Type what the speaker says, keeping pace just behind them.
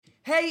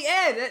Hey,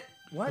 Ed!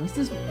 What? What's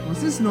this?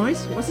 What's this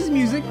noise? What's this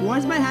music? Why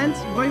is my hand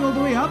going all the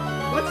way up?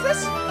 What's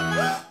this?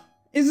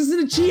 Is this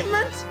an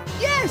achievement?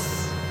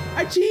 Yes!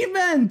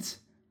 Achievement!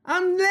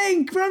 I'm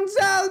Link from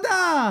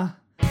Zelda!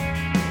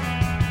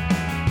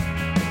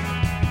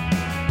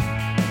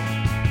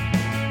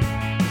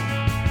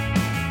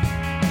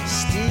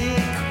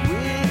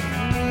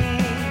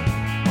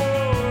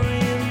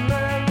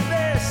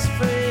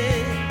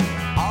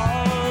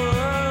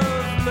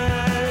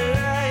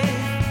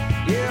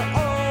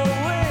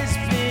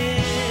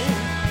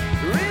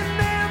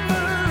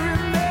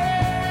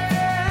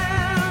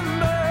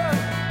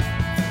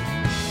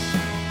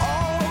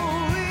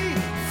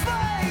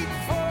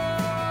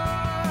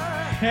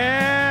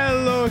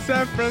 Hello,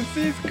 San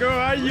Francisco.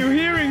 Are you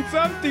hearing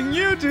something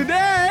new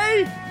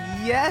today?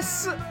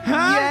 Yes!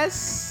 Huh?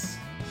 Yes!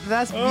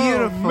 That's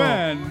beautiful.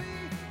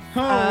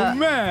 Oh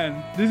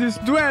man. This is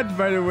Duet,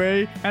 by the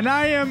way, and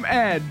I am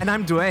Ed. And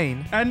I'm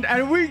Dwayne. And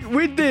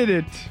we did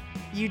it.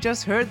 You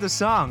just heard the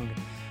song.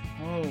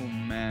 Oh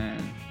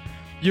man.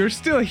 You're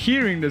still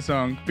hearing the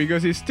song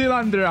because it's still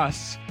under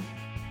us.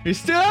 It's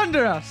still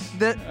under us.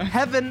 The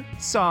Heaven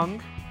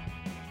song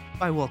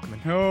by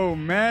Walkman. Oh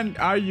man,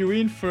 are you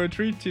in for a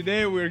treat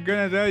today? We're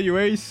gonna tell you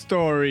a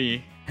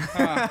story.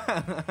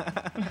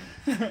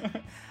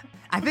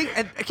 I think,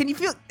 can you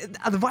feel,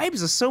 the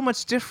vibes are so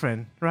much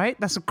different, right?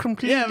 That's a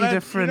completely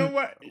different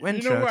intro.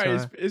 You know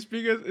why? It's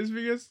because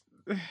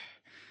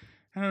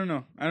I don't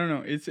know.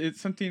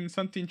 It's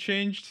something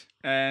changed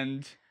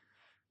and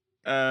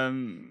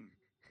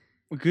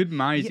good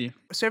mighty. Yeah,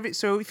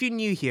 so if you're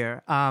new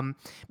here,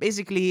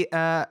 basically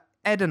Ed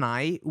and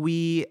I,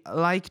 we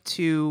like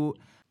to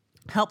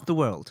help the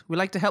world. We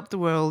like to help the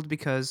world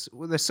because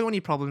there's so many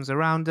problems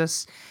around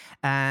us,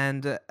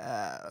 and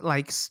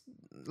like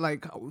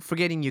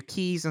forgetting your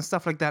keys and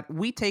stuff like that.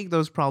 We take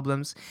those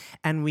problems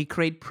and we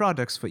create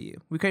products for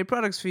you. We create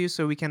products for you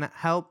so we can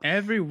help.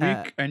 Every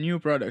week a new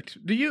product.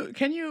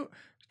 Can you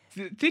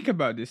think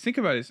about this? Think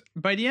about this.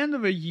 By the end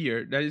of a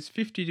year, that is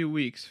 52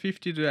 weeks,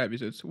 52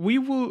 episodes. We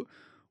will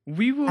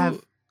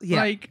have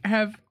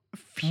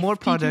more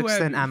products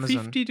than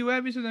Amazon. 52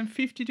 episodes and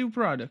 52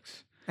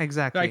 products.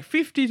 Exactly. Like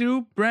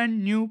 52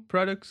 brand new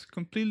products,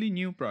 completely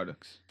new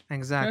products.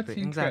 Exactly.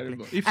 That's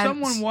incredible. Exactly. If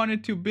someone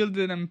wanted to build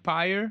an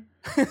empire,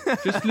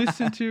 just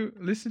listen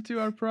to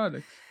our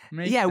products.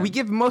 We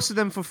give most of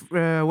them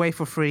away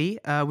for free.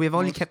 We've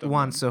only kept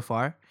one so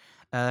far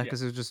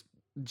because it was just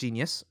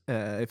genius,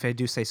 if I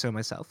do say so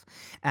myself.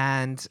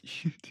 And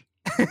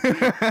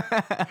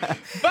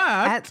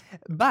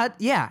but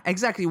yeah,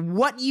 exactly.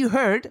 What you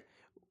heard.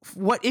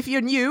 What if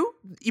you're new?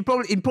 It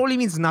probably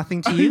means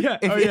nothing to you.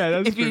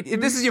 If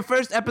this is your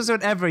first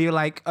episode ever, you're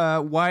like,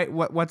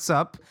 what's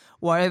up?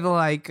 Why are they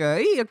like,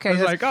 okay?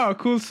 It's like, oh,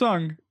 cool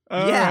song.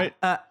 Right.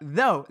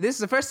 No, this is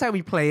the first time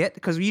we play it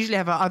because we usually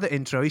have our other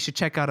intro. You should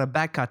check out our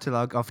back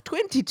catalog of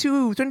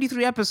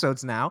 23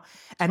 episodes now.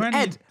 And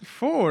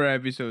 24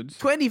 episodes.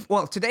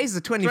 Well, today's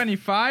the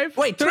 25.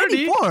 Wait,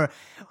 30? 24.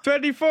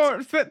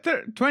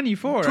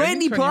 24.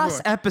 20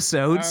 plus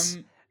episodes.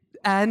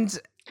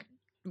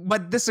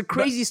 But this is a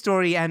crazy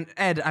story, and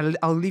Ed,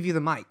 I'll leave you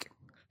the mic.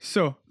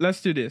 So,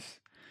 let's do this.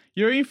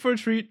 You're in for a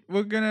treat.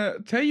 We're gonna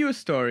tell you a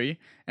story,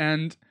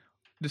 and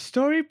the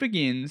story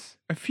begins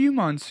a few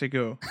months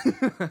ago.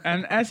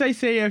 And as I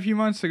say a few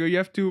months ago, you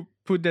have to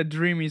put that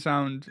dreamy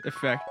sound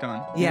effect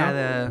on.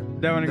 Yeah,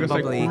 that one goes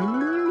bubbly.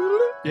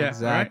 Like... Yeah,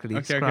 exactly.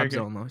 Right? Scrubs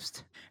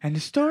almost. And the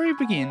story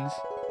begins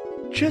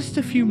just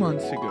a few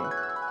months ago.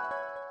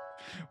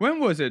 When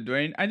was it,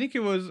 Dwayne? I think it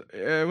was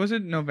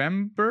it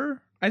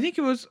November? I think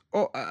it was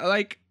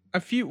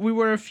we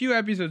were a few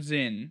episodes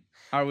in,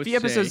 I would say.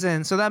 Episodes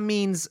in, so that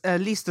means at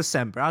least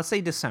December. I'll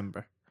say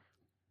December.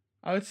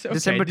 I would say, okay,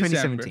 December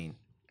 2017.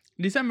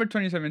 December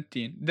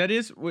 2017. That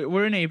is,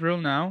 we're in April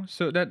now,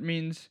 so that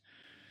means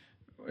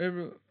I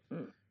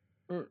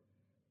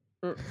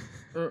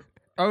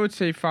would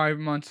say 5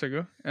 months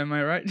ago. Am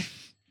I right?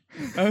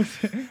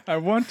 I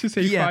want to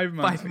say 5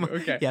 months ago.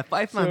 Okay. Yeah,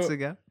 5 months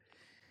ago.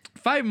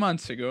 5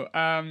 months ago,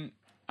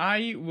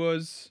 I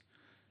was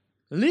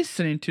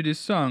listening to this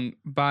song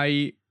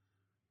by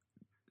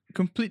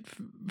complete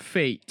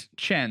fate,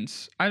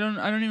 chance. I don't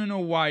even know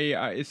why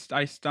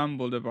I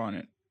stumbled upon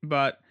it,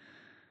 but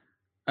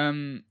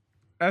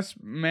as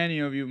many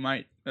of you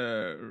might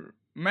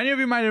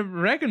have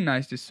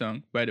recognized this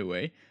song, by the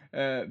way,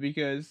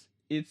 because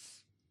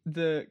it's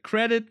the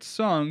credit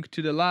song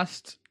to the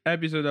last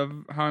episode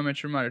of How I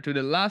Met Your Mother, to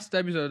the last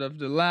episode of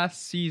the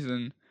last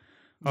season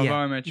of How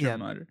I Met Your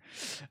Mother,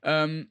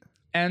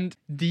 and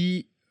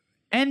the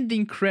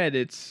ending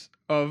credits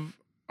of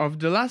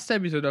the last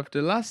episode of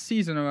the last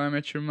season of How I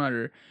Met Your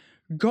Mother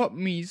got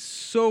me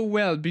so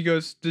well,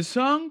 because the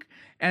song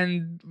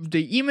and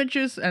the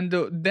images and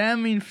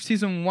them in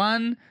season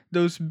 1,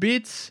 those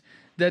bits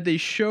that they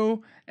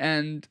show,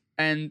 and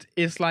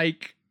it's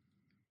like,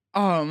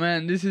 oh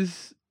man,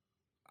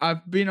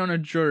 I've been on a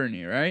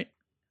journey, right?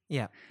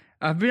 Yeah.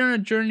 I've been on a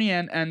journey,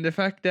 and the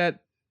fact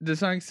that the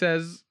song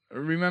says,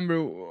 remember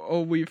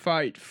all we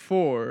fight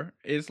for,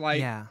 is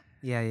like,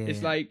 Yeah, yeah.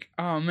 It's yeah. like,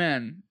 oh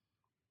man,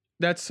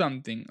 that's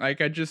something.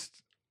 Like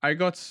I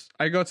got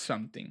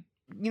something.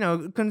 You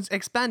know,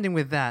 expanding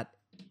with that,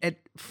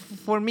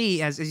 for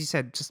me, as you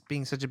said, just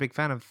being such a big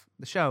fan of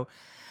the show,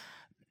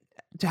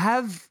 to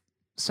have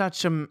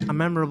such a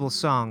memorable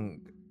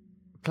song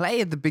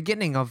play at the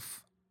beginning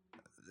of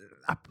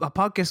a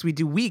podcast we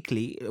do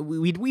weekly.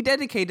 We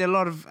dedicate a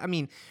lot of. I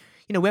mean,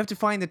 you know, we have to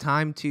find the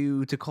time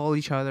to call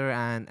each other,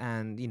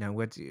 and you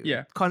know,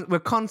 Yeah. we're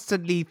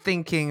constantly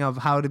thinking of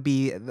how to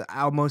be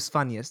our most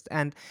funniest,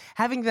 and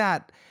having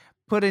that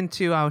put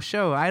into our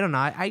show. I don't know.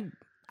 I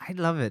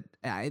love it.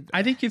 I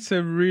think it's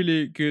a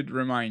really good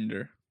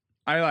reminder.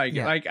 I like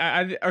Yeah. it.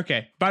 Like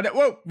okay, but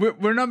whoa,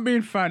 we're not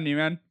being funny,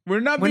 man. We're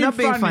not being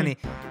funny.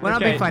 We're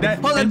not being funny. that-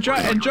 Hold on.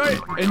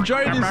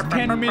 enjoy this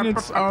 10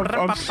 minutes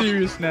of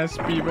seriousness,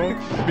 people,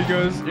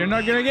 because you're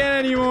not gonna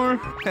get any more.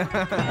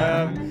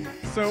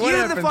 So what Cue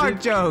the happens fart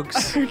is-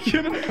 jokes.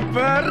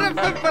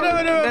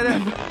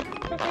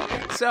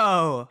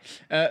 So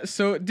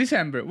So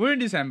December, we're in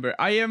December.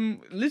 I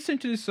am listening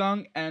to this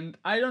song, and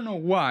I don't know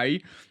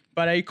why,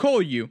 but I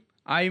call you.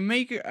 I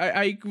make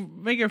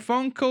a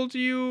phone call to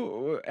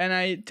you, and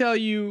I tell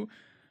you,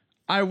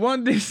 I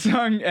want this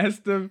song as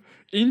the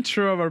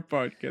intro of our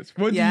podcast.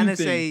 What yeah, do and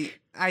you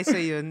think? I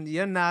say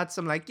you're nuts.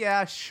 I'm like,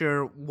 yeah,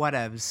 sure,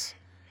 whatevs.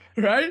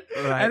 Right?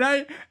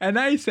 Right. And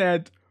I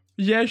said,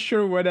 yeah,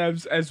 sure,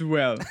 whatevs as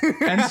well.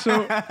 And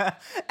so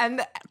And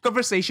the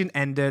conversation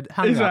ended.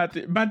 Hung up.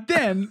 exactly. But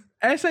then,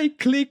 as I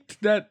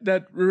clicked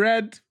that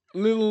red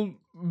little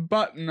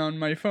button on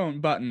my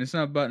phone, it's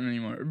not a button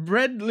anymore.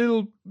 Red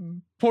little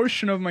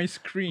portion of my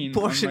screen.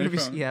 Portion on my of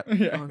his phone. yeah.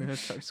 Oh, no,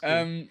 sorry,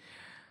 screen.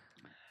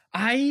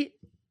 I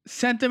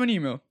sent them an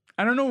email.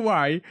 I don't know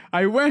why.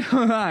 I went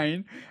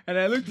online and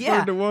I looked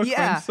for the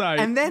Walkman site.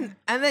 And then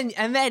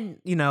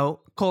you know,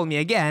 call me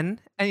again,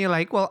 and you're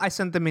like, well, I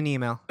sent them an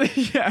email.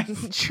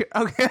 yes. Sure,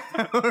 okay,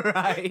 all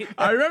right.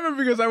 I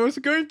remember because I was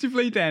going to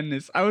play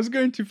tennis.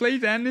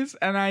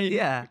 And I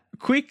Yeah.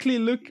 quickly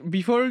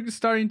before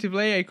starting to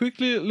play. I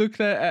quickly looked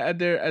at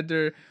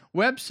their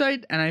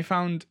website, and I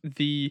found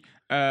the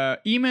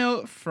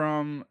email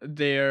from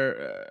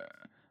their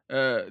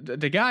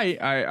the guy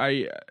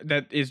I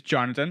that is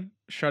Jonathan.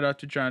 Shout out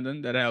to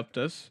Jonathan, that helped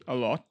us a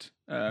lot.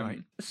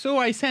 Right. So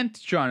I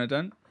sent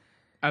Jonathan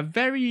a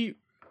very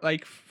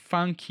like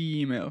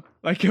funky email,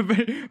 like a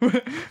very.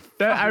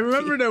 That I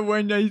remember that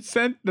when I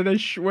sent that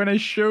when I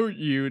showed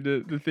you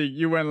the thing,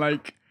 you went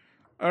like,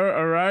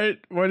 all right,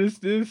 what is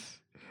this?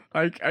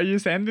 Like, are you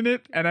sending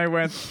it? And I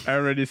went, I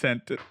already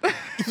sent it.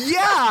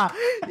 Yeah,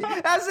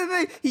 that's the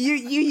thing.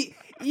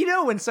 You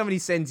know when somebody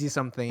sends you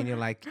something and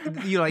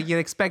you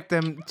expect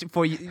them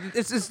for you.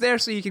 It's there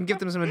so you can give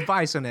them some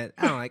advice on it.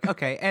 And I'm like,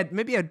 okay, Ed,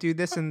 maybe I'll do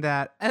this and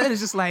that. And then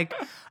it's just like,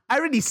 I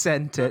already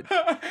sent it.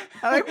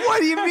 I'm like, what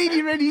do you mean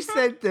you already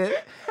sent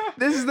it?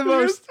 This is the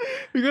most.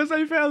 Because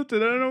I felt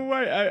it. I don't know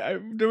why. I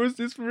there was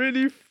this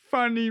really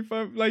funny,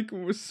 like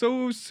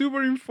so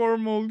super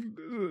informal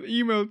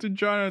email to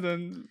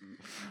Jonathan.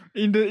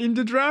 In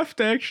the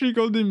draft, I actually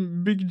called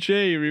him Big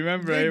J.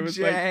 Remember, Big I was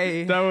J.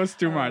 like, that was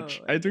too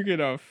much. Oh. I took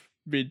it off,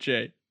 Big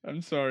J.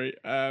 I'm sorry.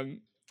 I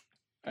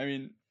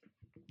mean,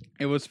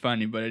 it was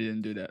funny, but I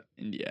didn't do that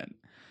in the end.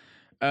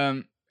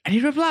 And he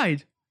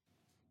replied.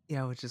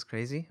 Yeah, which is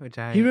crazy.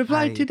 He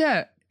replied to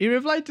that. He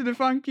replied to the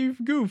funky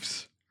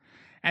goofs,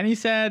 and he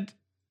said,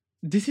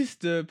 "This is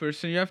the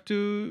person you have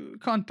to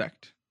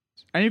contact."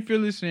 And if you're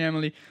listening,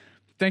 Emily,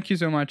 thank you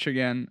so much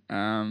again.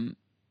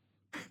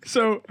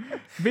 So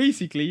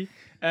basically,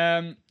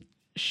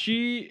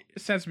 she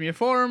sends me a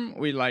form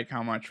with like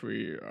how much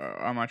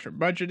our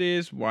budget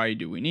is, why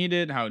do we need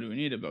it, how do we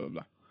need it, blah blah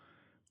blah.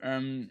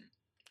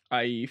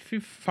 I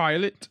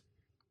file it.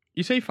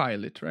 You say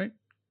file it, right?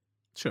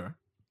 Sure.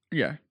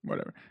 Yeah,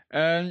 whatever.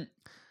 And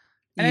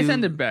I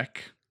send it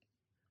back.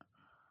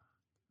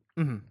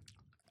 Mm-hmm.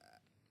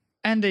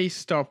 And they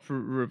stop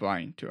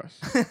replying to us.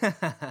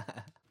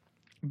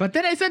 But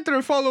then I sent her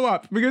a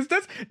follow-up because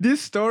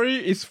this story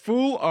is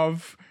full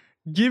of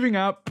giving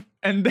up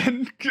and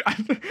then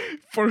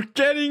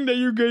forgetting that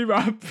you gave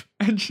up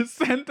and just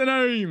sent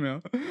another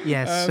email.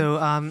 Yes. So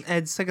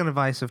Ed's second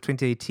advice of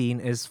 2018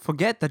 is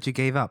forget that you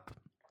gave up.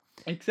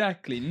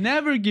 Exactly.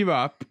 Never give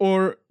up,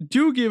 or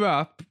do give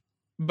up,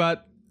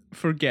 but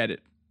forget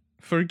it.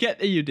 Forget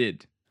that you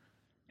did.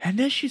 And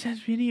then she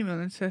sends me an email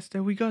and says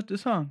that we got the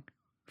song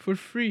for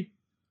free.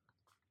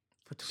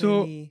 For 20...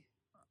 So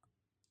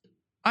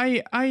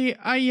I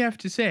have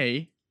to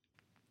say,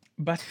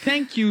 but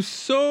thank you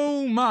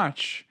so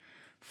much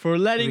for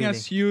letting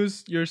us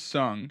use your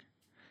song.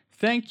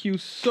 Thank you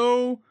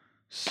so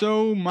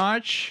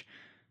much.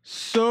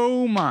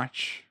 So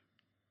much.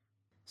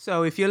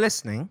 So if you're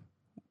listening,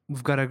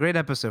 we've got a great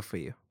episode for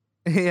you.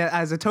 Yeah,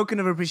 as a token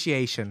of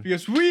appreciation.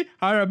 Because we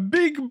are a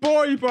big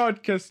boy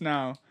podcast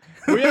now.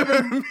 We have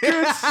a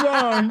good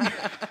song.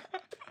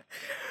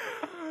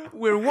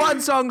 We're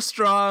one song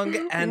strong,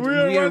 and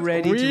we're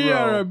ready to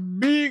roll.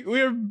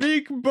 We are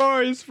big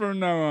boys from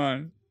now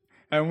on,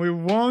 and we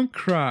won't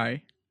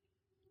cry.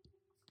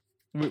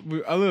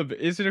 A little bit.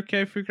 Is it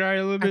okay if we cry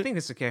a little bit? I think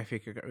it's okay if you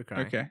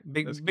cry. Okay,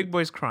 that's Big good.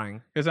 boy's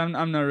crying. Because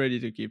I'm not ready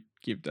to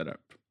keep that up.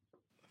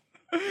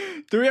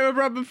 Do we have a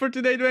problem for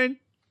today, Dwayne?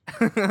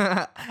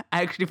 I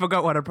actually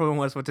forgot what our problem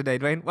was for today,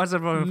 Dwayne. What's the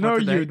problem No, for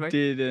today, you Dwayne?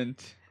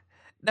 didn't.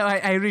 No,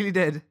 I really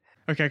did.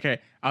 Okay.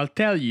 I'll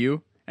tell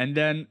you, and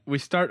then we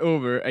start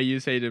over, and you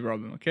say the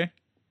problem. Okay?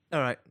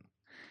 All right.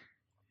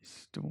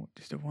 Is the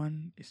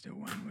one?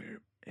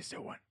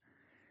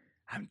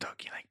 I'm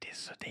talking like this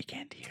so they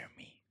can't hear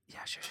me.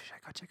 Yeah, sure. I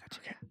gotcha.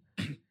 Okay.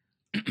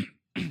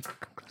 Come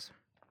closer.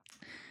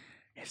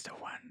 It's the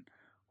one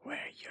where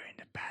you're in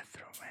the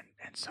bathroom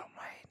and someone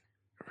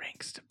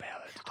rings the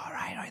bell. All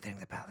right, ring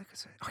the bell.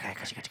 Okay, I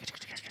gotcha.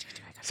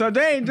 So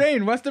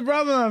Dwayne, what's the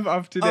problem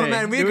of today? Oh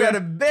man, we got a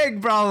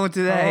big problem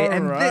today,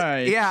 All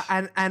right.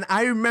 and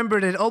I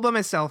remembered it all by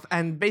myself.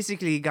 And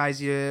basically, guys,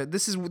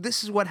 this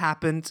is what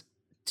happened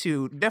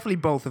to definitely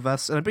both of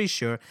us, and I'm pretty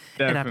sure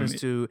it happens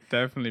to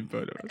definitely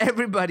both of us.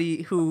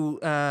 everybody who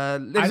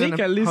lives I think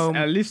in a at home.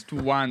 least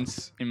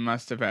once it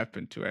must have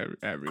happened to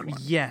everyone.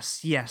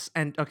 Yes,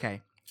 and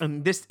okay,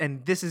 and this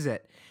is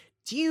it.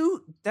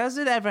 Does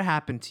it ever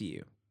happen to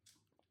you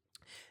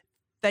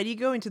that you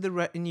go into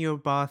in your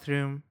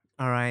bathroom?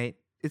 All right,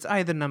 it's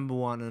either number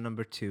 1 or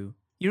number 2.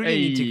 You really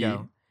need to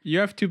go. You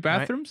have 2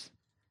 bathrooms?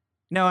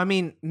 No, I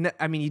mean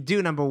you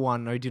do number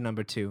 1 or you do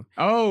number 2.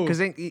 Oh, Because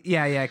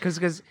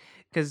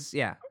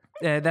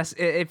that's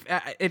if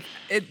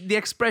the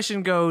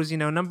expression goes,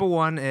 number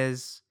 1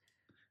 is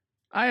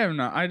I don't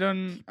know. I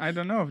don't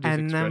know of this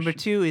and expression. number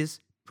 2 is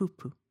poo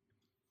poo.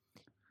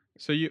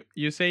 So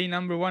you say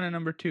number 1 and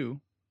number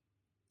 2.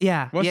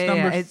 Yeah.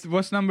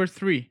 What's number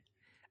 3?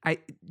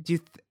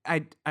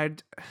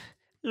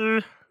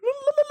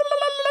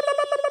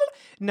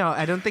 No,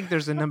 I don't think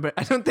there's a number.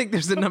 I don't think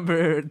there's a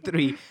number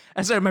 3.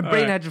 Sorry, my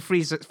brain had to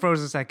froze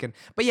a second.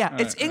 But yeah,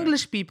 it's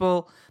English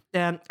people,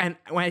 and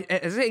when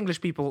I say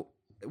English people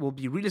will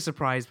be really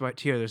surprised to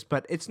hear this,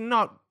 but it's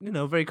not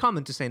very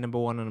common to say number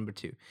 1 or number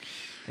 2.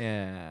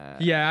 Yeah.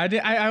 Yeah,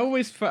 I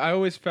always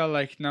felt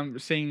like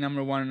saying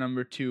number 1 and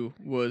number 2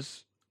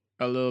 was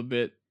a little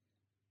bit,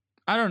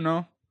 I don't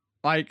know,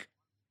 like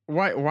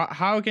why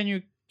how can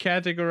you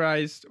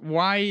categorize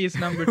why is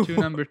number 2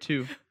 number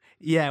 2?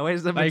 Yeah, why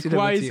is number like 2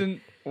 why number 2?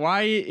 isn't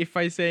why if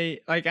I say,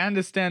 like, I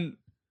understand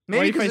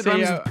Maybe if I because it say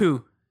rhymes with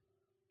poo.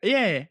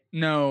 yeah,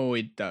 no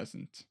it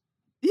doesn't.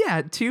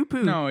 Yeah, 2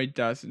 poo. No it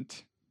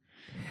doesn't.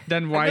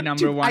 Then why got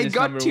number 1 is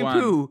number 1? I got 2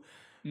 poo.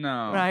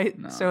 No. Right?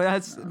 No, So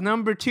that's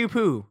number 2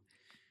 poo.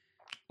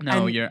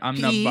 no, and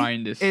I'm not P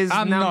buying this. is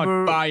I'm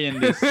number... not buying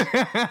this.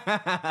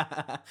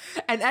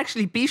 And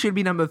actually, P should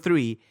be number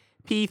 3.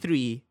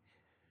 P3.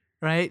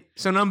 Right?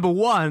 So number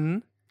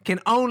 1 can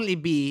only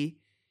be...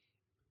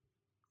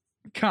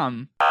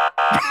 Come.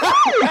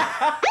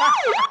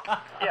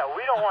 Yeah,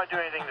 we don't want to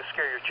do anything to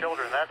scare your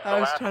children. That's I the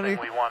was last trying thing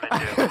to- we want to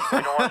do.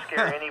 We don't want to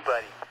scare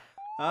anybody.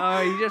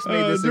 Oh, you just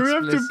made this Do we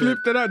have explicit. to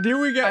bleep that out?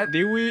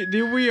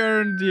 Did we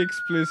earn the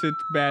explicit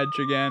badge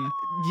again?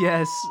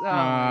 Yes. Oh, my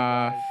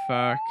Ah,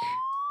 God. fuck.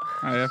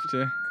 I have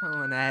to. Come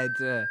on, Ed.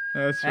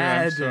 That's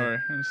right.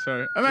 Ed. I'm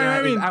sorry.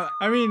 Yeah,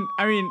 I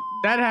mean,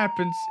 that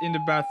happens in the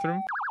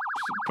bathroom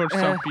for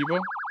some people.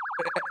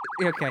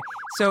 Okay,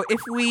 so if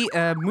we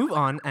move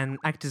on and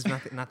act as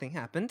nothing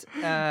happened,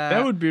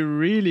 That would be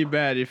really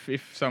bad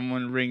if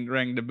someone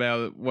rang the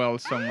bell while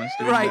someone's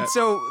doing right. that.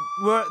 So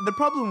the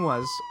problem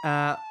was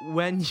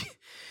when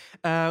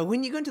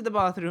you go into the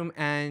bathroom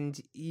and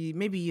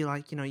maybe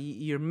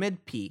you're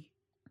mid pee.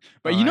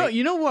 But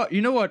you know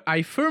what?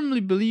 I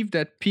firmly believe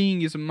that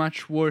peeing is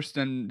much worse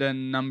than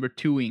number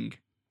 2ing.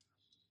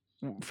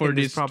 For In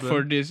this this problem? Oh,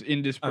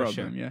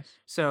 sure. problem, yes.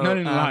 So Not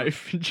in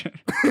life in general.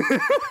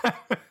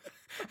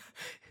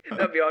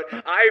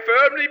 I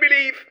firmly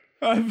believe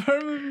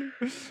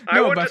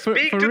I want to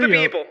speak to the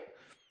people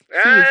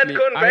and Seriously,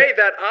 convey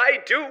that I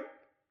do.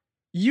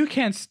 You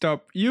can't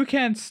stop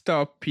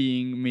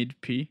peeing mid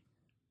pee.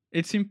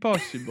 It's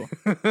impossible.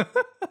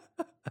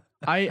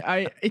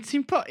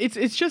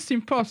 It's just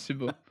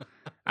impossible.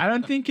 I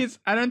don't think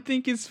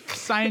it's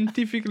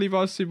scientifically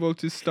possible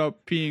to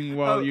stop peeing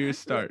while you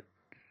start.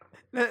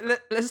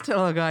 Let's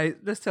tell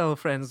our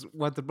friends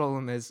what the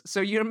problem is.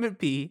 So you're mid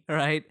pee,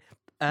 right?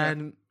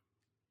 And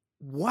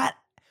what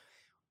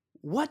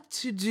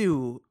to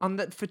do on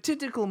that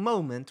fatidical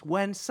moment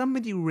when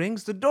somebody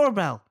rings the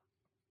doorbell?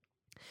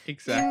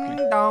 Exactly.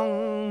 Ding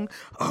dong.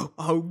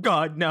 Oh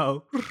God,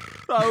 no.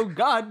 Oh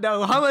God,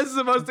 no. How am I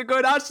supposed to go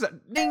outside?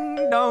 Ding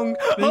dong.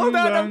 Hold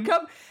on, I'm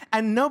dong.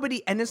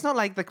 coming. And it's not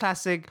like the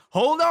classic,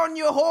 hold on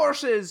your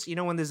horses.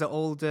 When there's an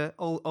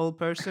old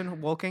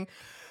person walking.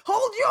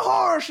 Hold your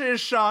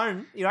horses,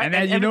 son. Right? And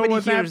then you know everybody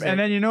what hears happens,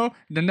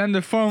 and then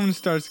the phone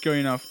starts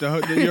going off.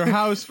 Your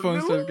house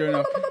phone starts going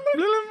off.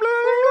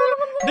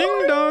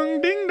 Ding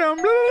dong, ding dong.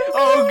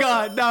 Oh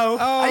God, no.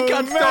 I Oh,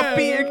 can't stop man.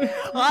 peeing.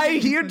 I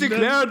here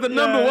declare the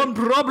number yeah. 1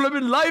 problem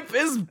in life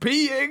is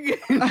peeing.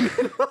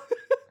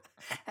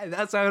 And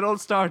that's how it all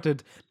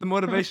started. The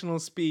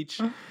motivational speech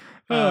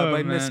Oh,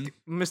 by man.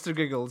 Mr.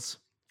 Giggles.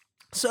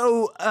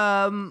 So,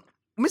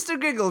 Mr.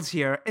 Giggles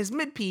here is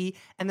mid-pee,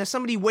 and there's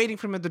somebody waiting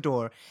for him at the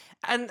door,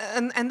 and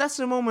that's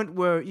the moment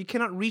where you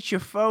cannot reach your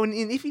phone.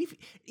 And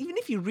even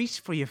if you reach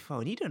for your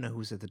phone, you don't know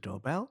who's at the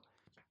doorbell.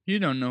 You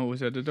don't know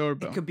who's at the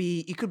doorbell. It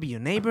could be your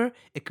neighbor.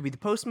 It could be the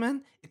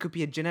postman. It could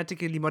be a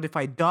genetically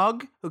modified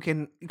dog who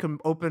can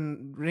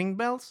open ring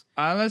bells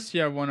Unless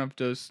you have one of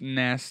those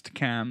Nest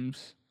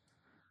cams.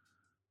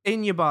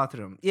 in your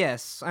bathroom.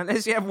 Yes,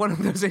 unless you have one of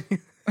those,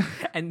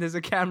 and there's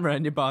a camera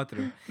in your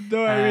bathroom.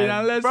 No, I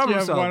mean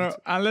problem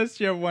unless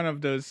you have one of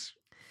those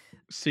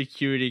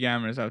security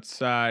cameras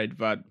outside.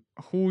 But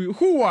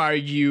who are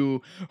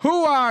you?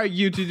 Who are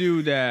you to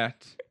do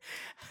that?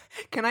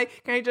 Can I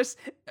just?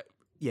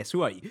 Yes,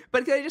 who are you?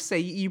 But can I just say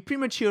you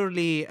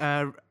prematurely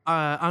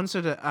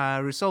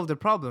resolved the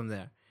problem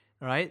there.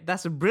 All right,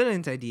 that's a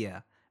brilliant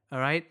idea. All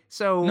right,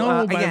 so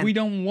No, but again, we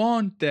don't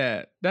want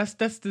that. That's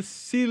the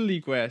silly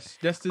quest.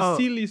 That's the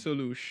silly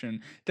solution.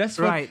 That's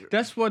Right.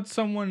 what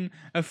someone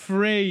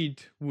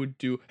afraid would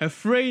do.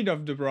 Afraid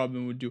of the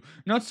problem would do.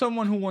 Not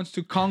someone who wants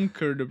to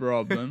conquer the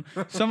problem.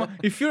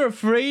 If you're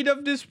afraid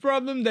of this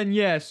problem, then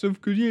yes,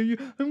 of course. Yeah,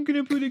 I'm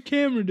gonna put a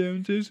camera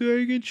down so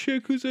I can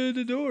check who's at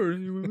the door.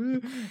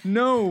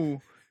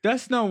 No.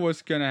 That's not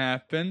what's gonna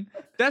happen.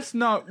 That's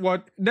not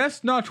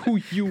who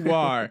you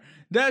are.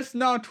 That's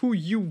not who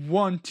you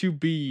want to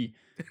be.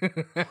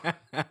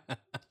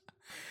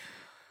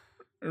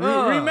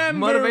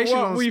 Remember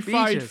motivational what we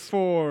fight speeches.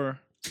 for.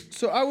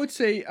 So I would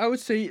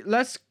say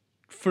let's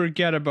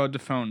forget about the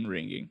phone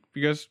ringing,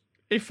 because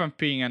if I'm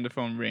peeing and the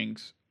phone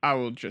rings, I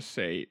will just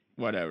say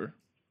whatever.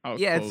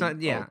 Yeah, it's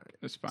not. Yeah,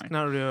 That's fine.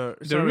 not real.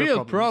 It's The not a real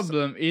problem.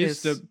 problem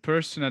is It's- the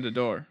person at the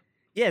door.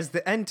 Yes,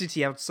 the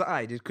entity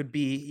outside. It could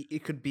be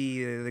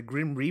the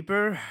Grim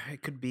Reaper.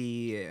 It could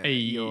be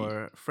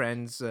your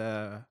friend's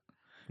Nana.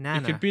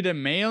 It could be the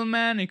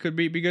mailman. It could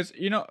be, because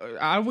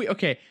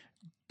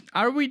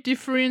are we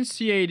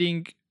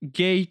differentiating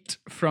gate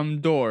from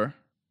door?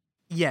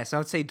 Yes, I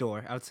would say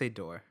door. I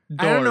Door,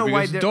 don't know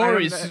why because they're- I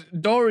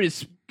don't door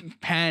is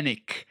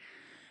panic.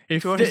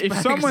 If Door is panic,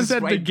 someone's it's at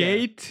the right there.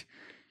 gate,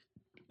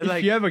 if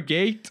Like- you have a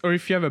gate or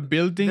if you have a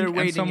building They're and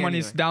waiting someone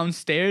is anyway.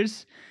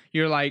 downstairs,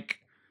 you're like,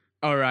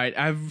 all right,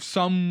 I have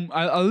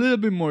a little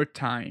bit more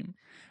time.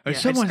 If Yeah,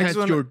 someone I just has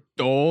wanna- your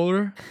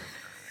door,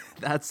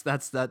 That's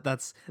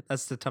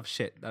the tough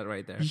shit. That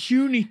right there.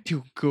 you need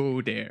to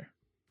go there.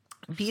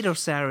 Peter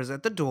Sarah's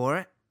at the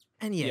door,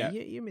 and Yeah.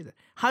 you mean that.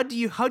 How do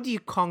you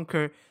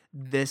conquer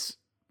this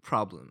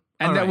problem?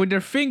 And All then right. with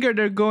their finger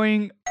they're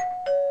going,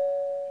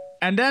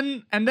 and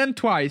then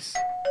twice,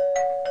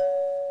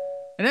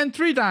 and then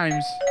 3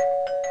 times,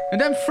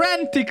 and then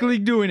frantically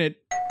doing it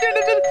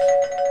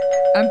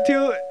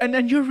and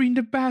then you're in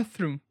the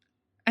bathroom,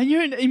 and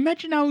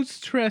imagine how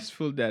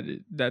stressful that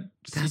That's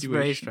situation,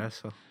 very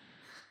stressful.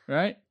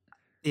 right?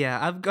 Yeah,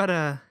 I've got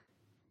a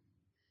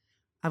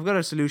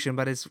solution,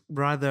 but it's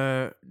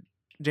rather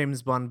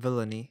James Bond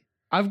villainy.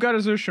 I've got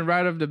a solution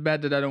right off the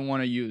bat that I don't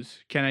want to use.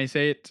 Can I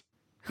say it?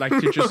 Like,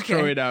 to just throw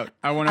Okay. it out.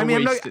 I want to I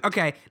mean, waste it.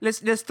 okay. Let's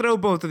throw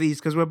both of these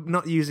because we're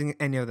not using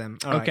any of them.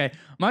 All right. Okay,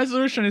 my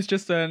solution is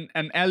just an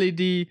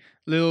LED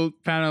little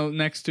panel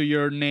next to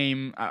your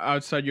name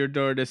outside your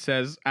door that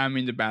says, "I'm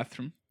in the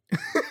bathroom."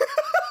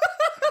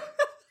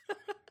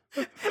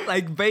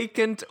 Like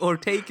vacant or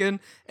taken.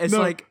 It's No,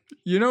 like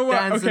you know what?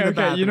 dance in Okay,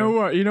 the okay. You know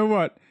bathroom.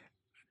 what?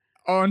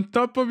 On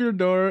top of your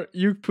door,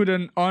 you put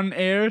an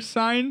on-air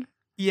sign,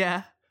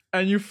 yeah,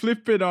 and you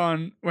flip it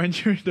on when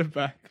you're in the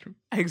bathroom,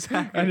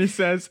 exactly. and it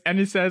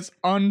says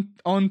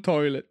on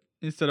toilet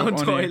instead of on on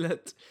air.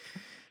 toilet.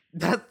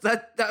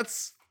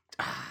 That's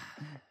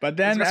But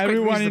then That's quite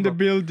everyone in the reasonable.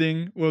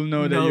 building will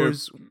know that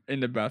Knows- you're in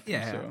the bathroom.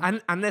 yeah. So.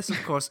 Unless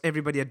of course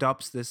everybody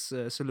adopts this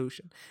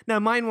solution. Now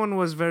mine one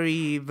was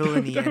very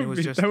villainy, and it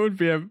was just that would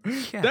be a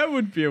Yeah. that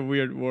would be a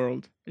weird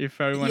world if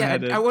everyone yeah.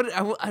 had it. I in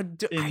don't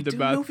the know if we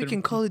bathroom.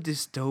 can call it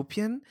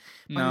dystopian.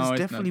 But No, it's it's not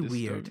definitely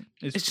weird.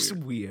 dystopian. It's just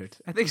weird. weird.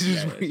 I think it's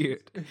just Yeah,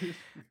 weird.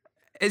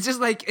 It's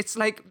just like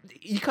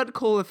you can't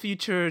call a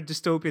future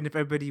dystopian if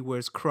everybody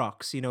wears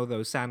Crocs. You know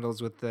those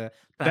sandals with the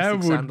That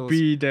plastic would sandals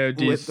be the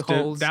with dys-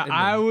 holes that in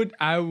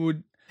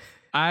them.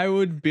 I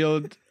would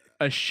build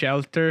a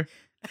shelter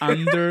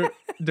under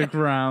the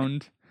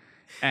ground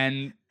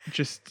and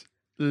just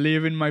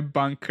live in my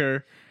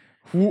bunker.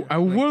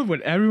 A world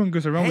where everyone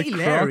goes around Hey with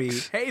Larry,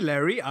 Crocs. hey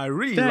Larry, I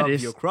really That love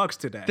is- your Crocs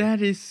today.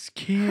 That is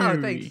scary.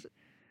 Oh, thanks.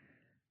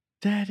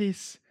 That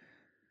is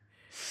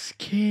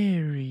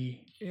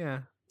scary. Yeah,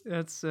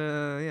 that's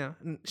yeah.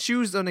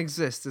 Shoes don't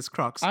exist. It's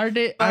Crocs. Are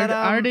they But,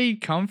 are they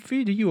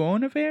comfy? Do you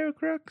own a pair of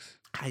Crocs?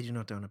 I do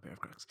not own a pair of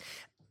Crocs.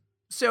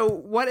 So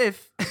what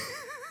if?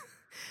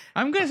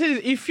 I'm gonna say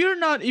this: if you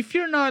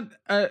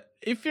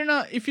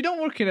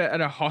don't work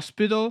at a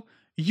hospital,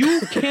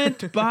 you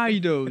can't buy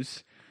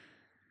those.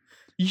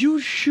 You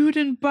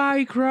shouldn't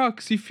buy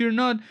Crocs if you're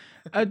not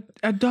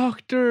a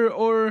doctor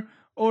or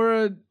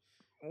a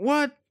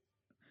what?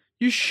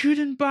 You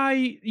shouldn't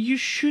buy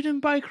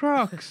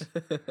Crocs.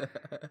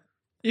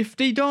 If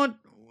you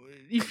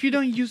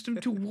don't use them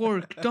to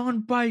work,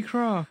 don't buy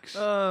Crocs.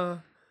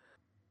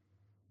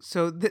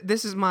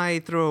 this is my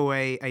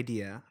throwaway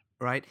idea,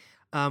 right?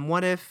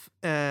 What if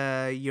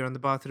you're in the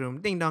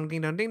bathroom, ding dong,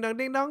 ding dong, ding dong,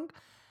 ding dong.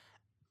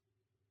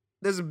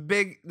 There's a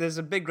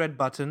big red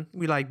button.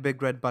 We like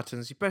big red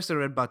buttons. You press the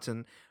red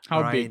button.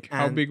 How right, big?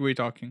 How and- big we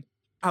talking?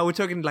 we're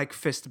talking like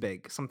fist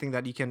big, something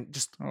that you can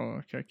just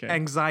Oh, okay.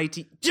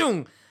 anxiety,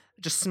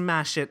 just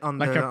smash it on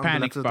Like the a on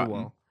panic the left of button. the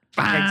wall.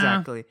 Bah!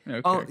 Exactly.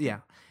 Okay, Oh okay. yeah.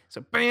 So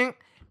bang,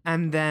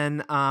 and then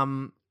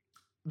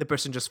the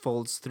person just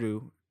folds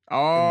through.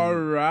 All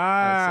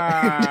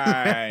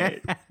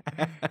right.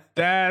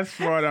 That's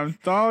what I'm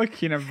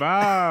talking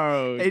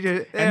about.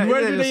 And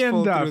where do they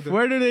end up?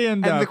 Where do they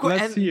end up?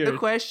 Let's hear the it.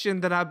 question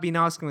that I've been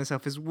asking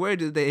myself is, where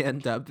do they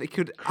end up? They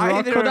could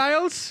either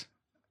Crocodiles?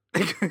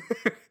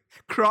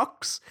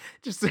 Crocs,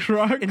 just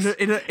Crocs?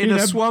 in a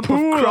swamp of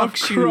pool croc of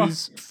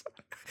shoes.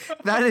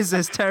 That is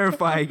as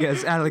terrifying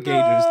as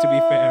alligators, to be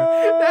fair.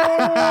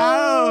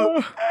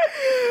 No!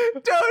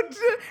 Don't!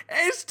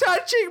 It's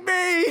touching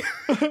me!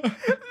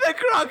 The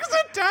Crocs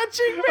are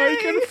touching me! I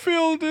can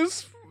feel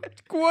this.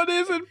 What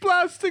is it?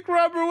 Plastic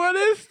rubber? What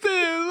is this?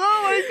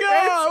 Oh my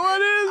god!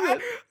 What is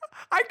it?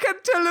 I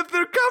can't tell if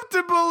they're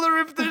comfortable or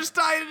if they're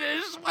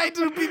stylish. Why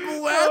do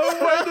people wear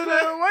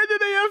them? Why do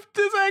they have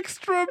this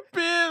extra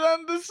bit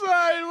on the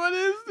side? What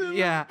is this?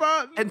 Yeah.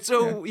 button? And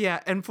so,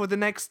 and for the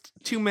next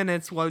 2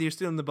 minutes while you're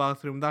still in the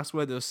bathroom, that's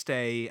where they'll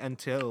stay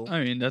until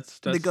I mean, that's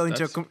they go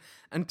into that's-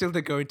 until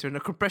they go into a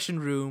compression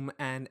room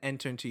and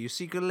enter into your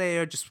secret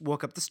lair. Just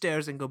walk up the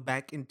stairs and go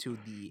back into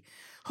the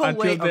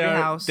hallway until of your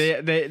house.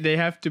 they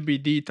have to be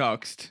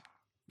detoxed.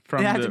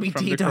 From They have the, to be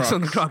from the detoxed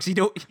on the Crocs. Crocs. You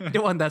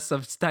don't want that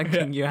stuff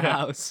stanking your yeah.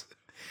 house.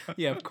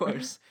 Yeah, of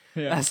course.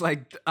 Yeah. That's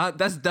like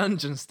that's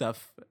dungeon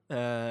stuff.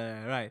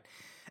 Right.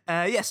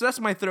 So that's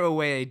my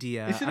throwaway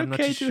idea. Is it I'm not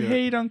okay too to sure.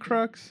 hate on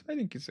Crocs? I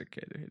think it's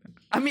okay to hate on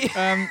Crocs. I mean,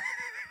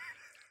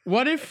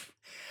 What if?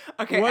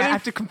 okay, what I have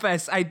if- to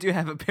confess, I do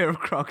have a pair of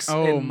Crocs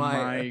Oh in my.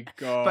 my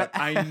god! but-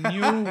 I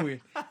knew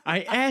it.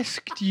 I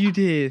asked you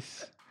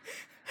this.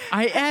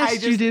 I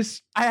asked you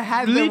this. I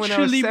had them when I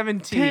was literally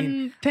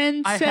 17.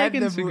 10 I had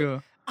seconds them-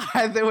 ago. I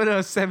had them when I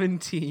was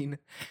 17.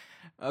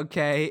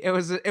 Okay, it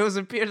was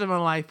a period of my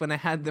life when I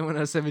had them when I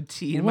was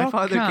 17. My What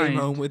father came kind?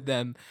 home with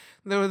them.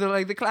 They were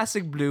like the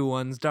classic blue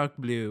ones, dark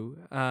blue.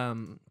 I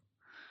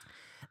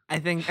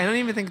don't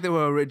even think they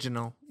were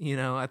original.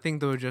 I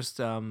think they were just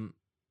a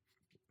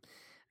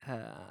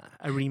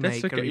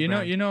remake. That's okay. A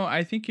rebrand.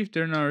 I think if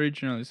they're not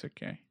original, it's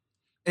okay.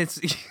 It's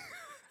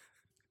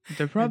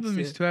The problem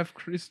It's, is to have.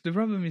 The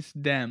problem is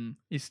them.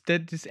 Is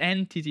that this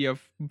entity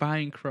of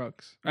buying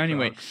Crocs?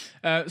 Anyway,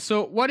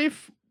 so what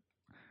if?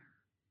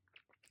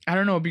 I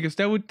don't know, because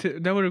that would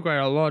require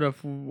a lot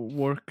of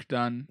work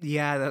done.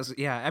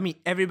 I mean,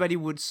 everybody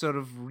would sort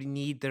of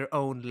need their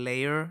own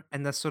layer,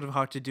 and that's sort of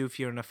hard to do if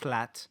you're in a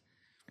flat.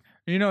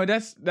 You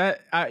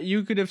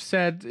could have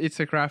said it's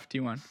a crafty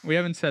one. We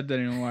haven't said that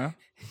in a while.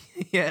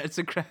 Yeah, it's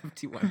a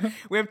crafty one.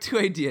 We have two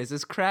ideas: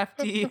 it's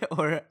crafty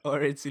or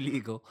it's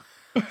illegal.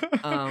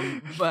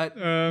 But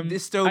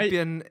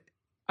dystopian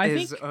I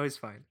is think always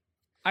fine.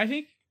 I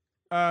think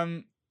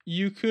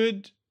you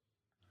could.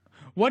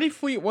 What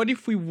if we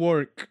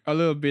work a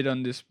little bit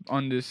on this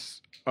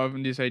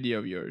idea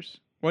of yours?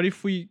 What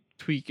if we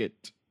tweak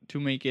it to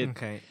make it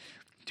Okay,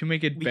 we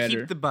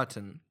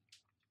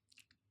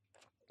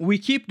we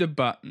keep the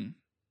button.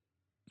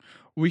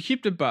 We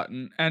keep the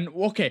button. And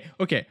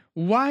okay.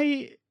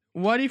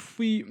 What if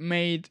we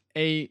made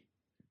a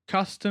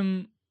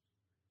custom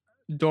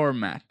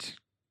doormat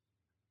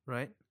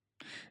Right?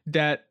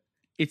 that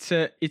it's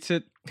a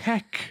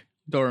tech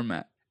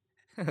doormat,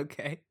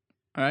 Okay.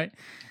 all right?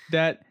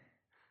 That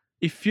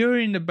if you're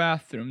in the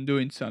bathroom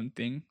doing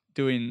something,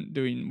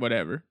 doing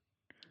whatever,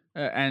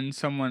 and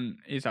someone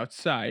is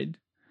outside,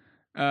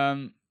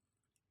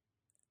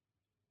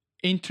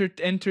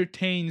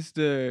 entertains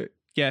the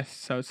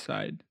guests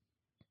outside.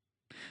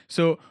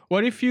 So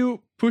what if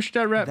you push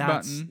that red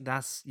button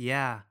That's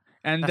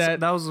and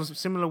that was a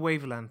similar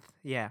wavelength.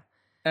 Yeah.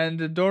 and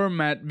the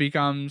doormat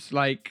becomes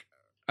like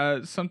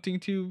something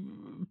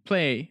to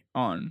play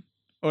on,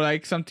 or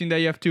like something that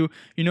you have to,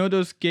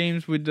 those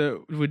games with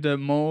the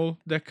mole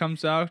that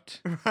comes out,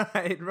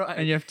 Right.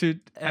 and you have to,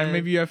 and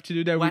maybe you have to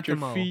do that with your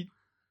whack-a-mole. feet.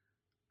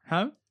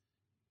 Huh?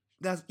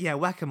 That's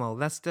whack-a-mole.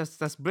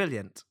 That's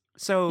brilliant.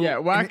 So Yeah,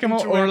 an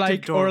whack-a-mole, or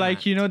like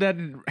interactive that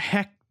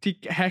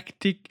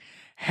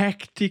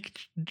hectic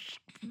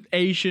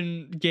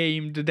Asian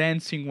game, the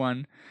dancing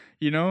one.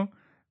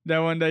 That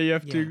one that you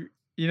have to.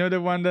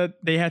 The one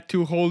that they had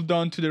to hold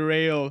on to the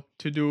rail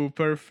to do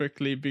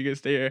perfectly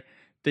because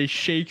they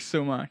shake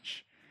so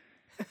much.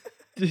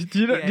 Do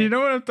you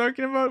know what I'm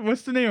talking about?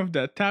 What's the name of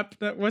that?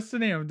 What's the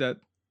name of that?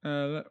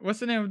 What's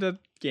the name of that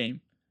game?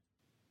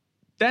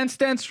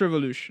 Dance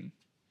Revolution.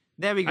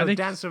 There we I go. think-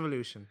 Dance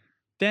Revolution.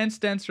 Dance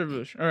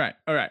Revolution. All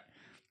right.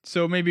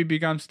 So maybe it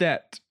becomes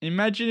that.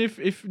 Imagine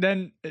if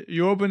then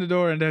you open the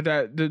door and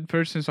the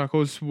person's like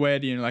all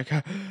sweaty and like,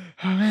 oh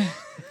man.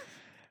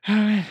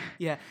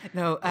 Yeah.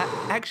 No.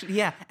 Actually,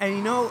 yeah.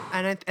 And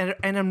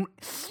and I'm.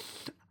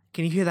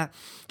 Can you hear that?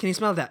 Can you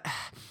smell that?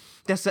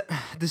 there's a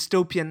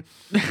dystopian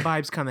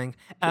vibes coming.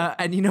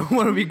 And you know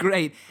what would be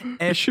great?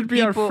 It should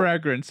be our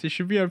fragrance. It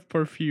should be our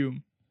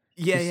perfume.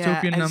 Yeah,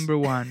 Dystopian number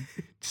one.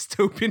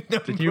 Dystopian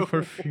number The new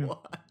perfume. one.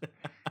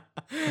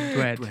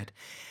 Bread.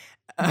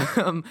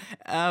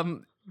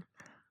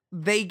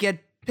 They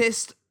get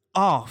pissed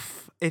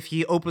off if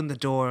you open the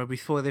door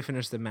before they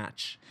finish the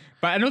match.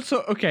 But and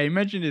also, okay,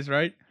 imagine this,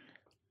 right?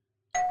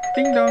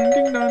 Ding dong,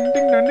 ding dong,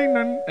 ding dong, ding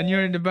dong. And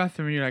you're in the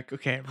bathroom and you're like,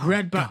 okay,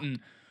 red button.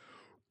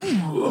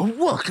 Ooh,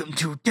 welcome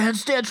to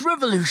Dance Dance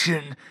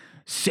Revolution.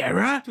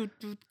 Sarah,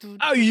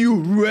 are you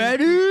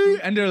ready?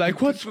 And they're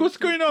like, what's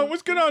going on?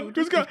 What's going on?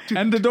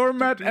 And the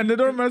doormat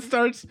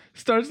starts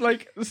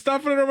like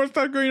stuff on the doormat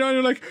start going on.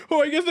 You're like,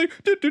 oh, I guess like,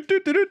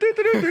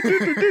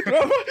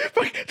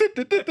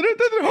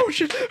 oh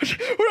shit,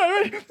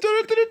 right.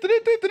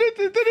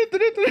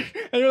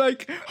 And you're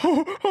like,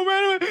 oh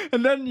man,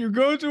 and then you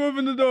go to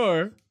open the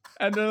door,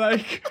 and they're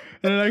like,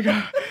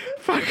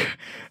 fuck,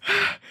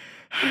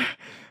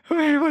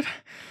 wait, what?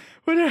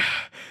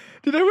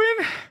 Did I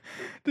win?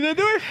 Did I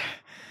do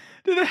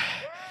it?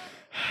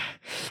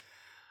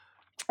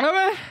 Oh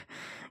man,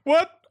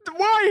 what?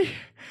 Why?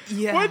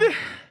 Yeah. Why did...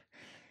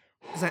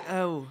 It's like,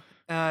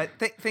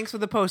 thanks for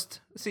the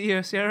post. See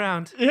you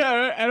around. Yeah,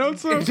 right? And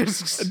also,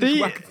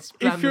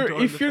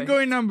 if you're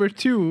going number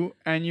 2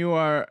 and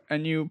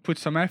you put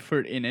some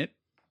effort in it,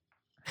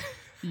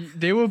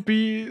 they will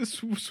be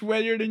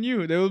sweatier than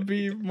you. They will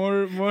be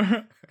more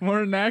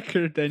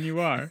knackered than you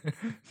are.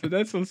 So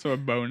that's also a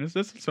bonus.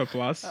 That's also a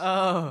plus.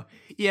 Oh,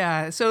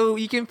 yeah. So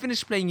you can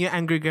finish playing your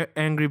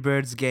Angry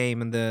Birds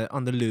game on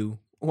the loo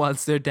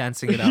whilst they're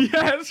dancing it up.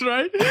 Yeah, that's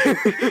right.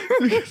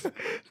 Because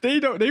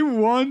they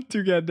want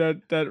to get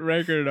that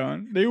record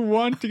on. They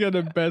want to get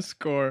the best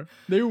score.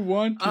 They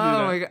want to do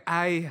that. My God.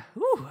 I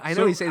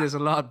know you say this a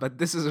lot, but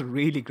this is a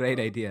really great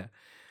idea.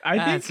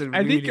 I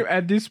think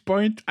at this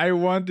point I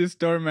want this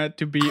doormat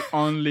to be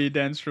only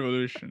Dance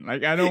Revolution.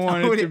 Like I don't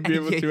want it to be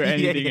able to do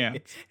anything else.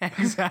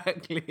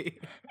 Exactly.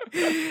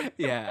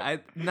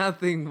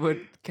 Nothing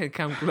can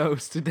come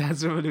close to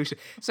Dance Revolution.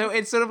 So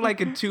it's sort of like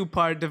a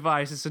 2-part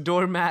device. It's a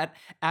doormat,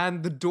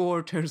 and the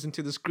door turns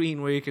into the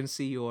screen where you can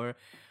see your.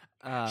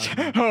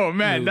 Oh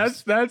man,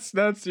 moves. that's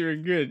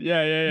even good.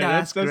 Yeah.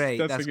 That's great.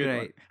 That's That's a good great.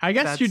 one. I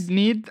guess you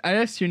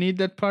need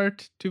that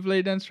part to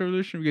play Dance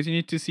Revolution because you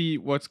need to see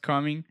what's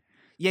coming.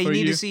 Yeah, you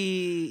need to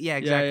see. Yeah,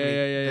 exactly.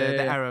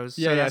 The arrows.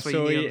 Yeah, so that's what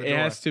so you need on the door.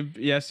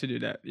 he has to do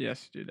that.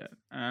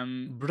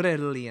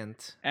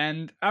 Brilliant.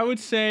 And I would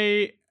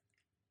say,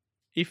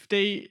 if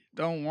they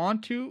don't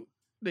want to,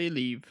 they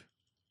leave.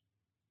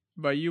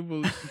 But you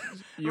will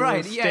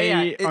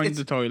stay on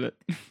the toilet.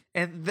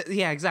 And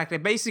exactly.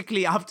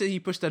 Basically, after you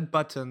push that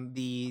button,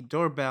 the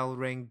doorbell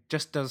ring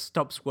just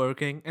stops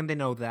working, and they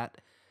know that.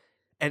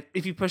 And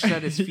if you push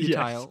that, it's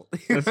futile.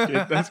 Yes.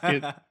 That's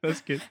good.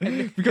 Because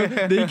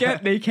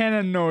they can't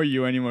annoy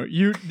you anymore.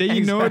 They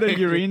know that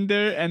you're in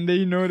there, and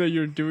they know that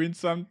you're doing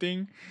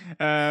something.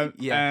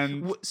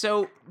 And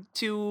so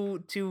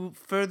to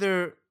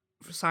further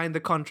sign the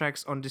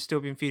contracts on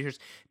dystopian futures,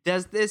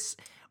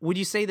 would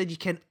you say that you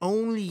can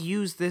only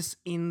use this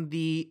in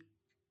the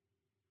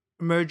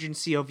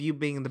emergency of you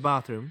being in the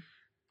bathroom?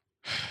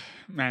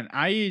 Man,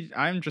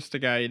 I'm just a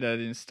guy that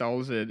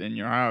installs it in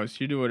your house.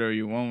 You do whatever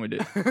you want with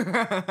it.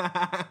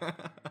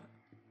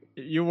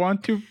 You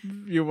want to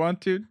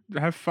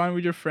have fun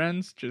with your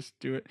friends, just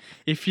do it.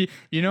 If you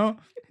know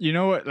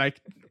what, like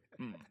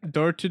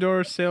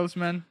door-to-door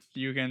salesman,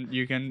 you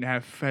can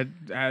have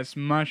as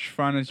much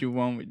fun as you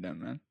want with them,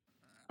 man.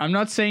 I'm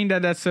not saying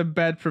that that's a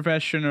bad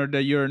profession or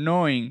that you're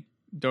annoying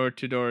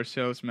door-to-door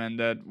salesmen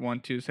that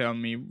want to sell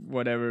me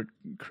whatever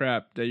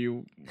crap that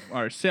you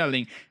are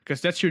selling,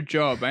 because that's your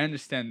job. I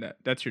understand that.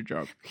 That's your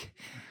job.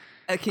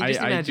 Can you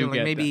just imagine,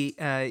 like maybe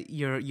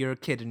you're a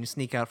kid and you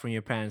sneak out from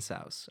your parents'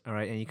 house, all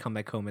right, and you come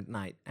back home at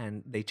night,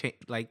 and they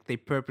they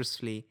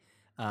purposely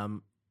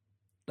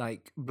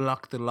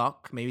block the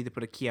lock. Maybe they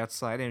put a key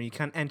outside, and you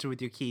can't enter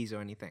with your keys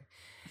or anything.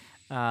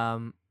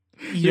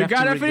 You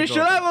gotta finish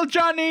the level,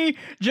 Johnny.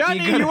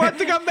 You want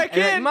to come back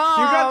in? Mom,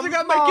 you got to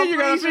come back in. You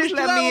gotta finish the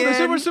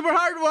level, the super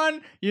hard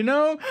one. You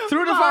know,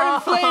 through the fire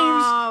and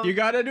flames. You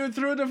gotta do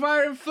through the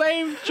fire and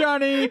flames,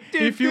 Johnny.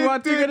 If you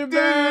want to get it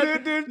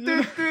bad, you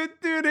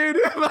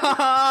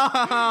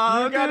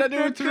gotta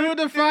do through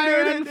the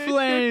fire and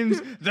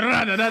flames.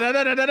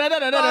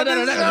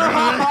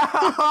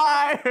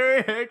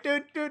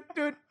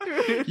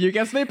 You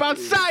can sleep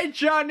outside,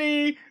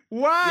 Johnny.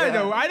 Why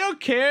though? I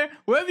don't care.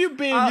 Where have you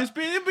been? You've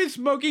been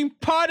smoking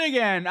pot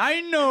again.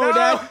 I know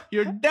that.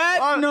 Your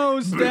dad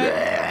knows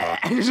that.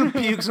 And just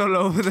pukes all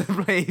over the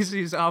place.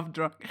 He's half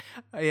drunk.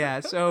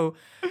 So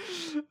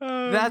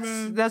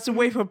that's a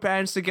way for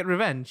parents to get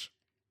revenge.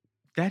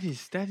 That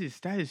is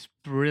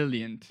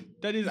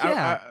brilliant. That is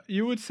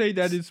you would say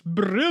that is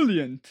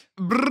brilliant.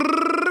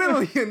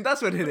 Brilliant.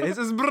 That's what it is.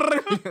 It's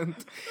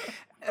brilliant.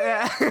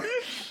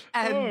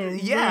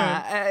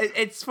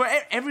 It's for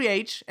every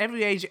age.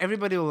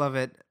 Everybody will love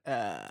it.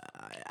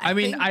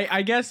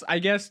 I guess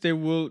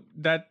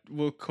that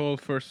will call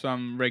for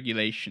some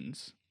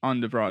regulations. on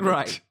the product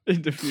Right.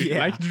 in the future, Yeah.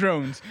 like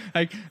drones.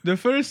 Like the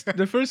first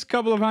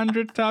couple of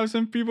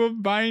 100,000 people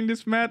buying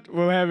this mat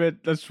will have it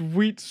a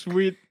sweet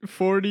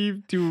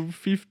 40 to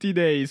 50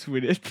 days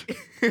with it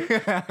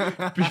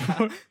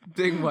before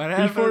Doing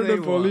whatever before they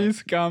the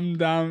police comes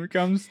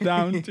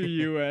down to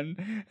you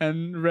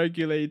and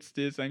regulates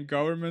this, and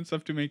governments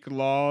have to make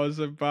laws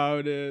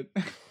about it.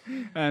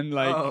 And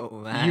like Oh,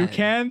 you man.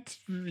 can't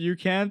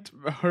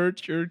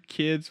hurt your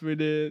kids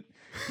with it.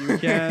 You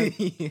can't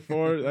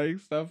or like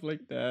stuff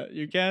like that.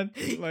 You can't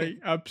like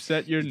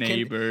upset your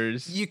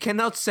neighbors. You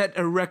cannot set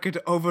a record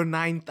over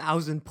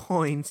 9,000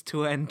 points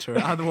to enter.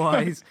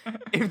 Otherwise,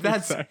 if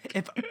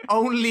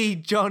only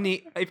John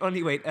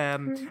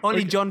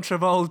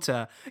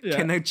Travolta Yeah.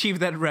 can achieve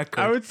that record.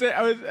 I would say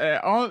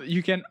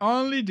you can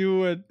only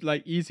do it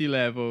like easy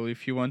level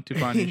if you want to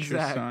punish your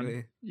son.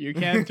 Exactly. You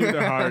can't do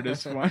the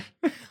hardest one.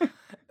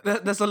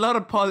 There's a lot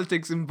of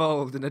politics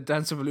involved in a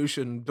Dance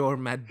Revolution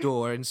doormat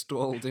door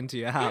installed into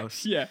your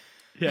house. Yeah.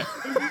 Yeah.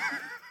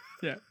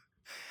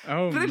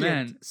 Oh Brilliant.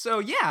 man. So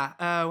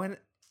yeah, when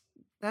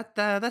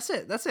that's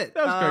it. That's it.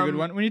 That was quite a good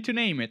one. We need to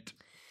name it.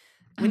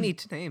 We need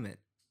to name it.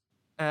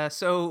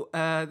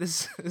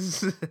 This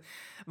is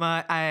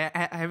I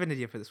have an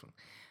idea for this one,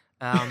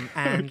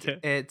 and Okay.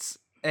 it's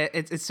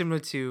similar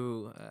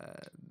to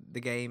the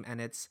game,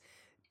 and it's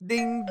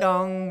Ding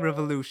Dong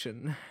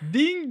Revolution.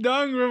 Ding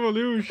Dong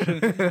Revolution.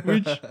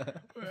 Which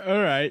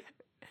all right.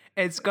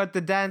 It's got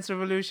the dance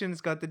revolution.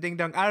 It's got the ding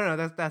dong. I don't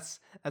know. That's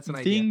an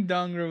idea. Ding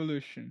Dong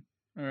Revolution.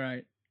 All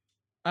right.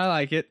 I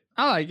like it.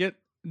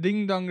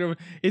 Ding Dong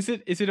Is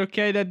it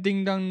okay that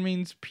ding dong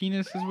means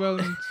penis as well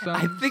in some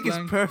I think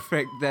slang? it's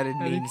perfect that it I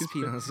think means it's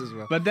penis as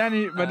well. But then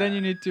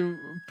you need to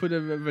put a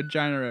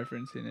vagina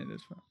reference in it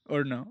as well.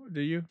 Or no?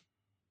 Do you?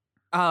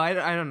 Oh, I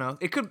don't know.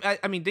 It could.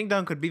 I mean, ding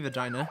dong could be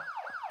vagina.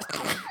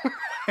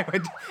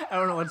 I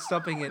don't know what's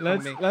stopping it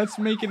from me. Let's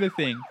make it a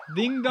thing.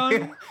 Ding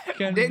dong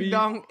can Ding be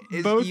dong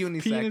is both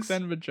unisex. penis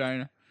and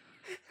vagina.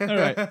 All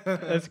right,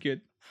 that's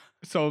good.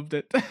 Solved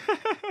it.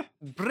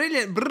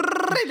 Brilliant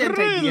Brilliant.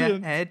 idea,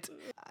 Ed.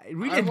 I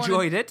really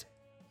enjoyed it.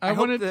 I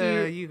wanted hope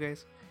to. you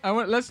guys.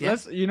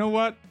 Let's. You know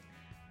what?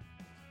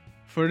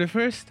 For the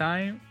first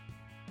time,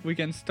 we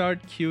can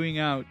start queuing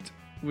out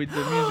with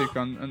the music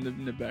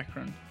in the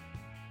background.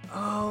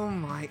 Oh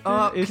my!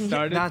 Oh, It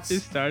started. That's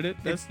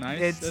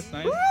nice. That's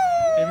nice.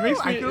 It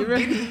makes me. I feel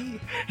giddy.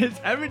 It's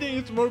everything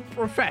is more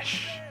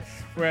profesh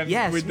when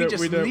Yes, with we the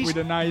just with a reached- with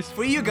a nice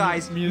For you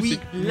guys, music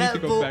we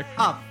musical level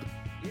background. up.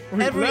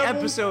 We Every level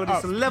episode up.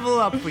 is a level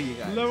up for you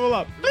guys. Level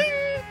up. Bling!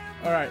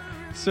 All right.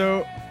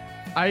 So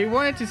I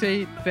wanted to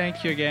say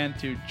thank you again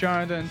to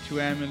Jonathan, to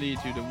Emily,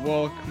 to the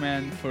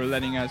Walkman for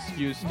letting us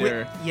use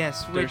their their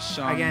which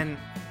song. again,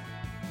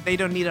 they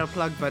don't need our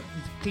plug, but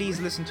please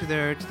listen to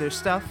their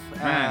stuff.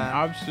 Man,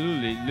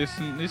 absolutely.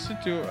 Listen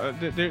to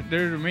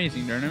they're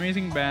amazing. They're an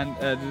amazing band.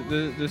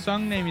 The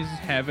song name is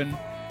Heaven.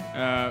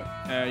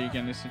 You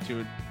can listen to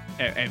it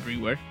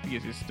everywhere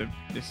because it's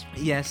this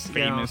yes,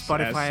 famous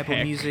Spotify, as Apple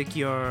heck. Music,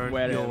 your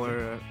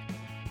Whatever.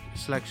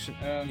 selection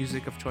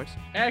music of choice.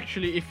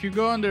 Actually, if you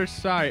go on their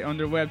site, on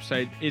their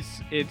website,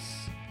 it's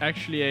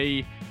actually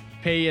a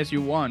pay as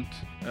you want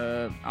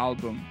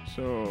album.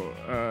 So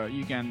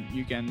you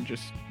can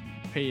just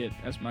pay it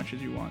as much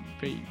as you want.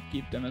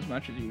 Give them as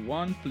much as you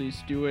want.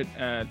 Please do it.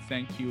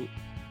 Thank you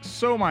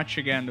so much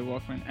again, the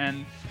Walkman.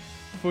 And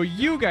for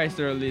you guys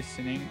that are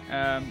listening,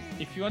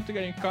 if you want to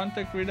get in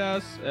contact with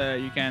us,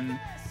 you can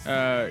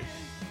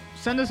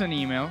send us an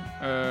email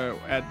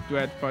at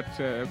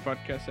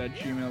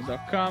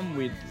duetpodcast@gmail.com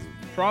with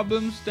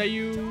problems that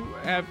you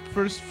have,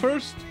 first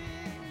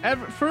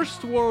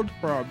world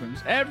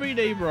problems,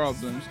 everyday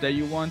problems that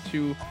you want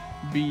to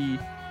be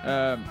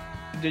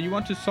that you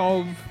want to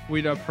solve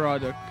with a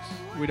product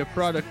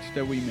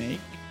that we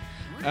make,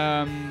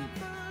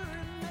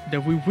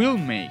 that we will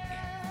make.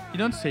 You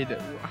don't say that.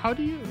 How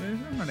do you?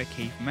 I'm not a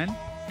caveman.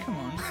 Come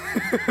on.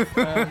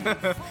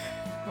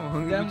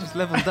 We just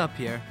leveled up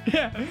here.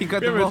 Yeah. You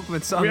got we the have a-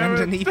 Walkman song we have a-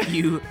 underneath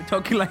you,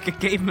 talking like a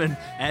caveman,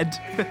 Ed.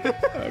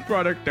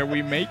 product that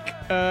we make.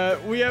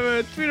 We have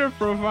a Twitter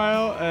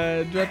profile,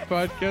 Duet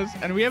Podcast,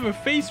 and we have a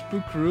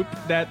Facebook group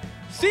that,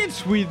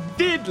 since we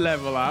did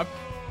level up,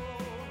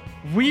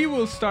 we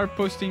will start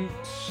posting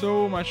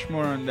so much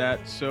more on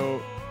that.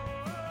 So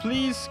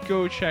please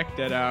go check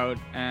that out.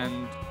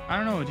 And I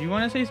don't know, do you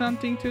want to say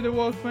something to the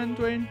Walkman,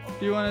 Dwayne?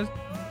 Do you want to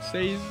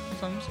say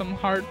some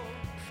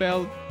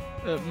heartfelt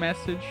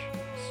message?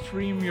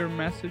 Stream your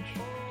message.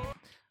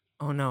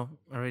 Oh no,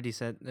 I already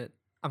said that.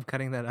 I'm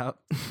cutting that out.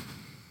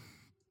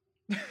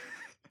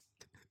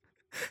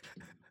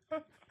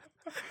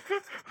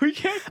 We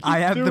can't keep I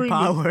have the doing this.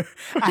 power.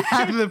 I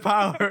have the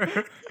power.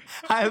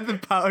 I have the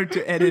power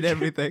to edit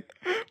everything.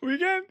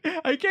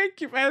 I can't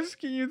keep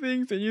asking you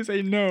things and you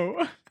say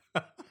no.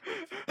 All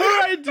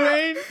right,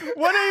 Dwayne.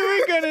 What are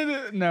we gonna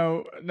do?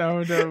 No.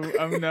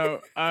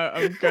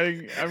 I'm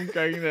cutting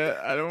that.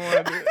 I don't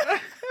want to do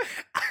that.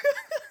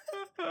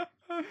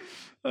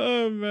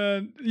 Oh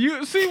man,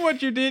 you see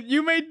what you did?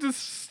 You made the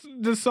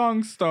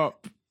song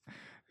stop.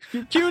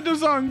 Cue the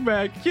song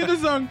back.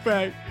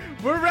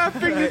 We're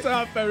wrapping this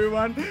up,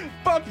 everyone.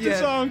 Pop the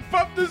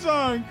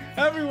song.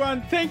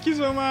 Everyone, thank you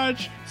so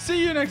much.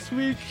 See you next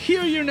week.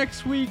 Hear you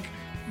next week.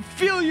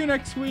 Feel you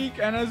next week.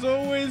 And as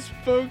always,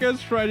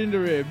 focus right in the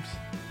ribs.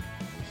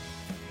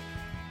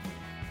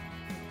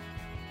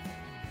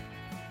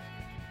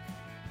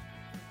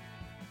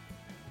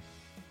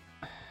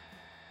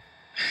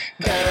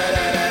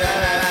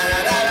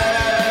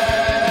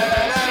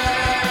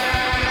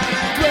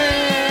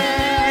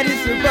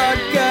 It's a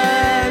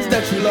podcast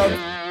that you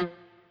love.